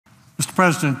Mr.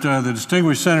 President, the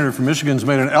distinguished senator from Michigan has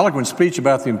made an eloquent speech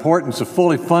about the importance of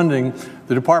fully funding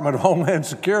the Department of Homeland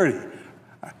Security.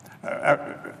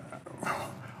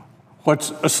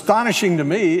 What's astonishing to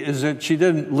me is that she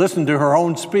didn't listen to her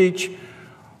own speech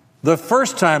the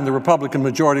first time the Republican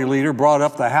majority leader brought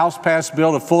up the House-passed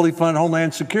bill to fully fund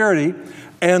Homeland Security,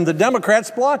 and the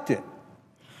Democrats blocked it.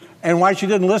 And why she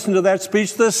didn't listen to that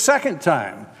speech the second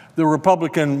time the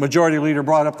Republican majority leader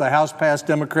brought up the House-passed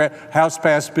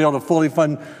bill to fully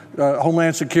fund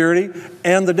Homeland Security,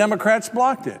 and the Democrats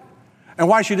blocked it. And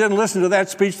why she didn't listen to that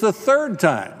speech the third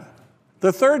time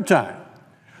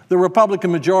the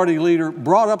Republican majority leader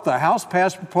brought up the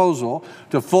House-passed proposal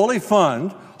to fully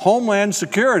fund Homeland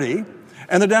Security,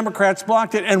 and the Democrats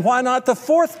blocked it. And why not the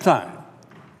fourth time?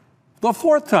 The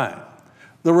fourth time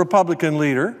the Republican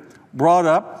leader brought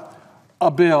up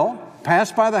a bill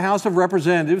passed by the House of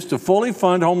Representatives to fully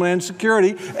fund Homeland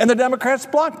Security, and the Democrats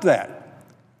blocked that.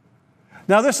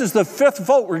 Now, this is the fifth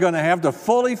vote we're going to have to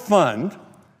fully fund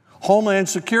Homeland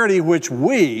Security, which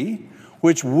we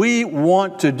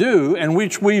want to do and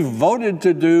which we voted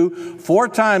to do 4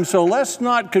 times. So let's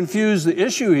not confuse the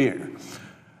issue here.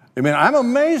 I mean, I'm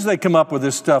amazed they come up with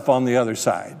this stuff on the other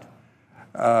side.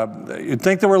 You'd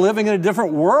think that we're living in a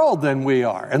different world than we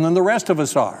are and than the rest of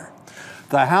us are.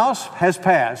 The House has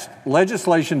passed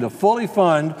legislation to fully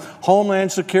fund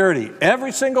Homeland Security,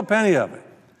 every single penny of it.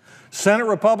 Senate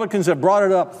Republicans have brought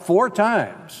it up 4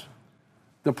 times.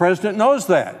 The president knows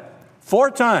that.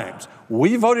 4 times.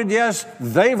 We voted yes,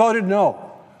 they voted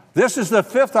no. This is the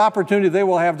 5th opportunity they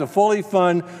will have to fully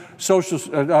fund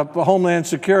Homeland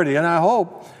Security, and I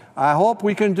hope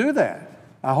we can do that.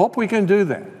 I hope we can do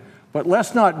that. But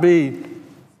let's not be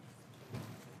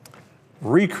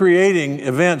recreating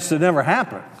events that never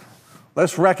happened.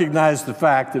 Let's recognize the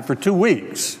fact that for 2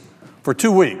 weeks,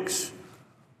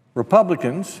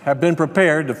 Republicans have been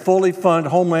prepared to fully fund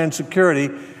Homeland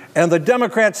Security, and the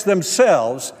Democrats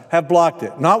themselves have blocked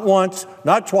it. Not once,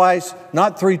 not twice,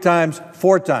 not 3 times,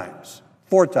 4 times.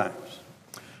 4 times.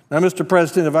 Now, Mr.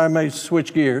 President, if I may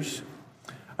switch gears,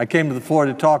 I came to the floor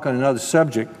to talk on another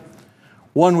subject,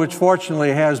 one which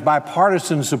fortunately has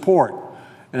bipartisan support,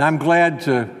 and I'm glad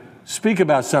to speak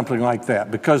about something like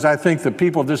that because I think the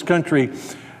people of this country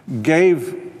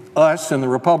gave us and the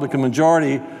Republican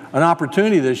majority an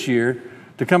opportunity this year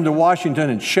to come to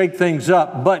Washington and shake things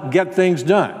up, but get things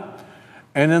done.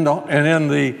 And in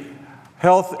the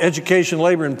Health, Education,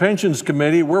 Labor, and Pensions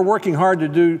Committee, we're working hard to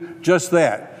do just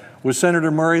that with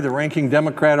Senator Murray, the ranking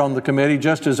Democrat on the committee,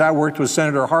 just as I worked with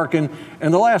Senator Harkin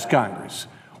in the last Congress,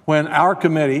 when our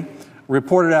committee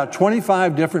reported out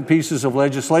 25 different pieces of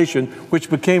legislation which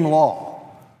became law.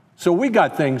 So we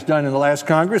got things done in the last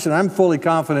Congress, and I'm fully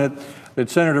confident that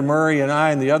Senator Murray and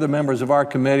I and the other members of our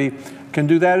committee can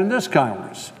do that in this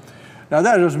Congress. Now,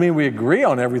 that doesn't mean we agree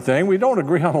on everything. We don't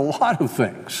agree on a lot of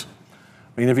things.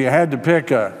 I mean, if you had to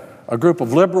pick a group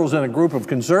of liberals and a group of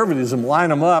conservatives and line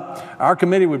them up, our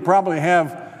committee would probably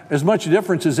have as much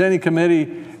difference as any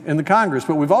committee in the Congress.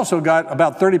 But we've also got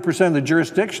about 30% of the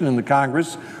jurisdiction in the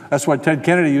Congress. That's what Ted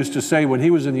Kennedy used to say when he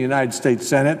was in the United States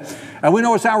Senate. And we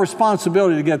know it's our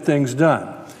responsibility to get things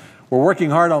done. We're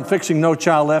working hard on fixing No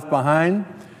Child Left Behind.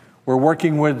 We're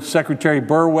working with Secretary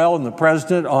Burwell and the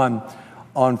President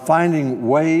on finding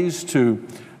ways to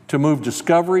move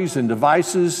discoveries and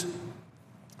devices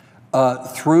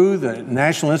through the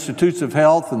National Institutes of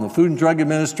Health and the Food and Drug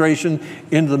Administration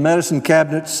into the medicine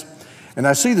cabinets. And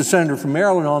I see the senator from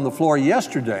Maryland on the floor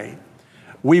yesterday.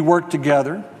 We worked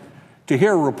together to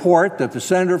hear a report that the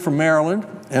senator from Maryland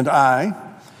and I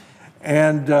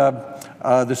and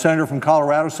the senator from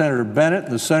Colorado, Senator Bennett,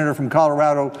 and the senator from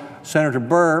Colorado, Senator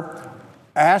Burr,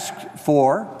 asked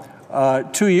for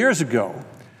 2 years ago,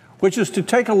 which is to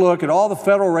take a look at all the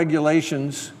federal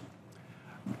regulations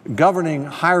governing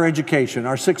higher education,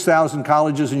 our 6,000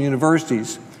 colleges and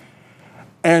universities,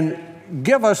 and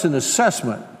give us an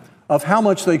assessment of how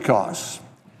much they cost.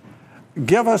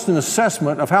 Give us an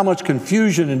assessment of how much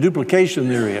confusion and duplication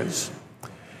there is.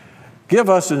 Give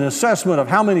us an assessment of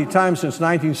how many times since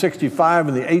 1965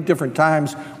 and the 8 different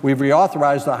times we've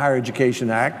reauthorized the Higher Education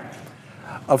Act,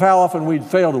 of how often we'd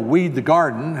fail to weed the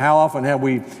garden, how often have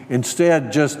we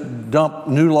instead just dumped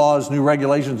new laws, new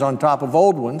regulations on top of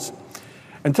old ones,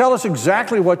 and tell us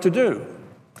exactly what to do.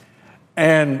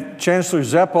 And Chancellor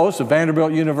Zeppos of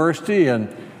Vanderbilt University and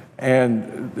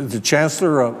the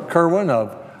Chancellor Kerwin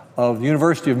of the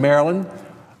University of Maryland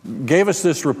gave us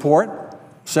this report.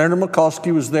 Senator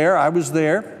Mikulski was there, I was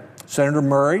there, Senator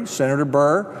Murray, Senator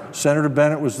Burr, Senator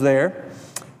Bennett was there.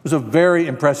 It was a very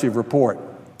impressive report.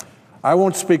 I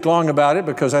won't speak long about it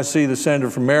because I see the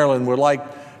senator from Maryland would like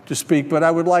to speak, but I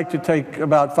would like to take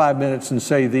about 5 minutes and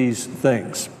say these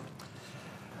things.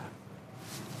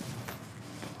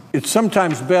 It's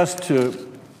sometimes best to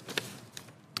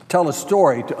tell a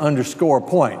story to underscore a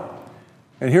point.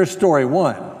 And here's story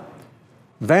one.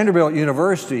 Vanderbilt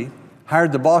University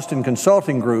hired the Boston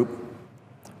Consulting Group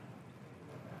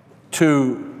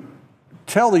to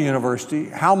tell the university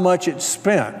how much it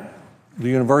spent, the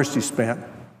university spent,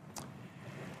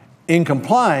 in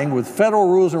complying with federal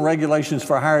rules and regulations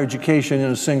for higher education in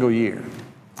a single year.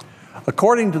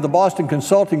 According to the Boston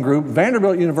Consulting Group,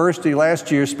 Vanderbilt University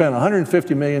last year spent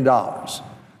 $150 million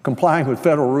complying with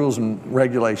federal rules and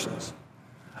regulations.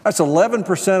 That's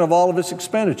 11% of all of its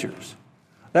expenditures.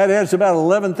 That adds about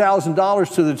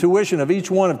 $11,000 to the tuition of each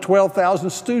one of 12,000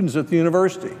 students at the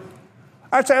university.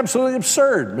 That's absolutely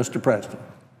absurd, Mr. President.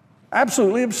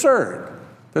 Absolutely absurd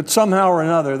that somehow or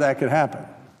another that could happen.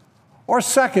 Or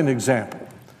second example,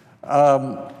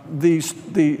 the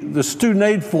student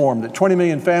aid form that 20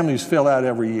 million families fill out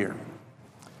every year.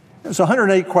 It's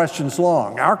 108 questions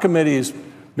long. Our committee has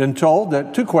been told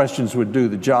that 2 questions would do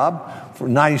the job for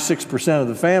 96% of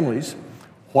the families.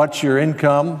 What's your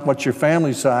income? What's your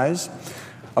family size?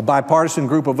 A bipartisan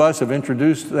group of us have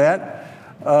introduced that.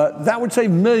 That would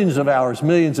save millions of hours,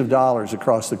 millions of dollars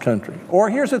across the country. Or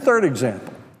here's a third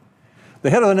example. The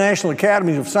head of the National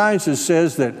Academy of Sciences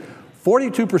says that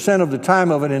 42% of the time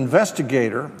of an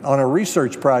investigator on a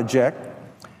research project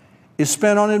is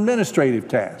spent on administrative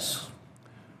tasks.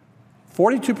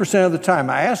 42% of the time.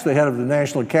 I asked the head of the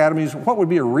National Academies what would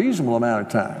be a reasonable amount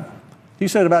of time. He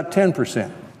said about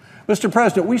 10%. Mr.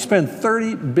 President, we spend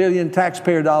 30 billion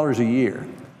taxpayer dollars a year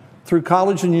through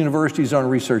colleges and universities on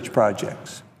research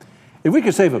projects. If we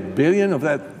could save $1 billion of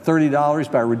that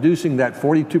 $30 by reducing that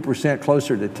 42%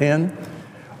 closer to 10,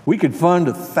 we could fund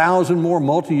 1,000 more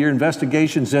multi-year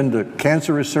investigations into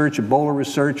cancer research, Ebola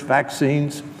research,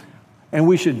 vaccines, and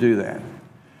we should do that.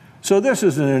 So this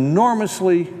is an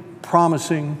enormously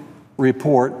promising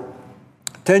report.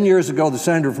 10 years ago, the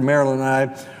senator from Maryland and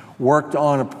I worked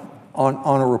on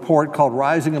a report called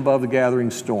Rising Above the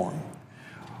Gathering Storm.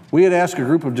 We had asked a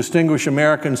group of distinguished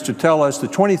Americans to tell us the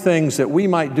 20 things that we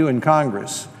might do in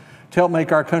Congress to help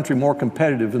make our country more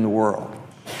competitive in the world.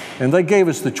 And they gave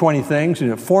us the 20 things,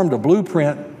 and it formed a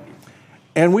blueprint,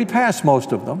 and we passed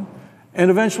most of them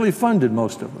and eventually funded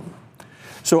most of them.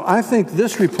 So I think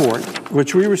this report,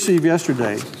 which we received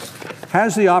yesterday,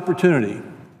 has the opportunity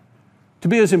to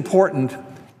be as important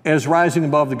as Rising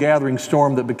Above the Gathering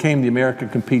Storm that became the America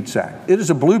Competes Act. It is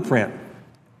a blueprint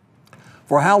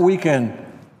for how we can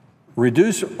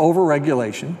reduce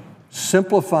overregulation,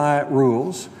 simplify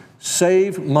rules,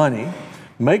 save money,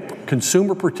 make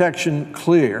consumer protection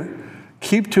clear,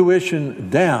 keep tuition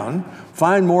down,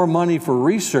 find more money for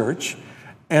research,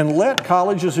 and let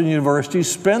colleges and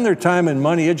universities spend their time and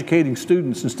money educating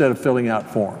students instead of filling out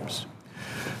forms.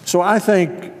 So I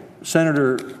think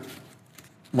Senator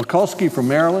Mikulski from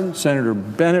Maryland, Senator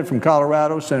Bennett from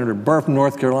Colorado, Senator Burr from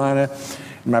North Carolina,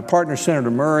 and my partner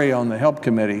Senator Murray on the Help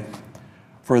Committee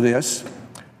for this.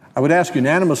 I would ask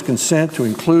unanimous consent to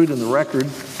include in the record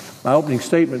my opening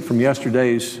statement from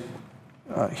yesterday's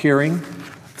hearing,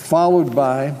 followed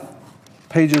by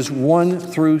pages 1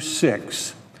 through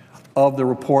 6 of the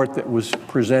report that was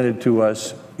presented to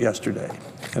us yesterday.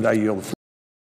 And I yield the floor.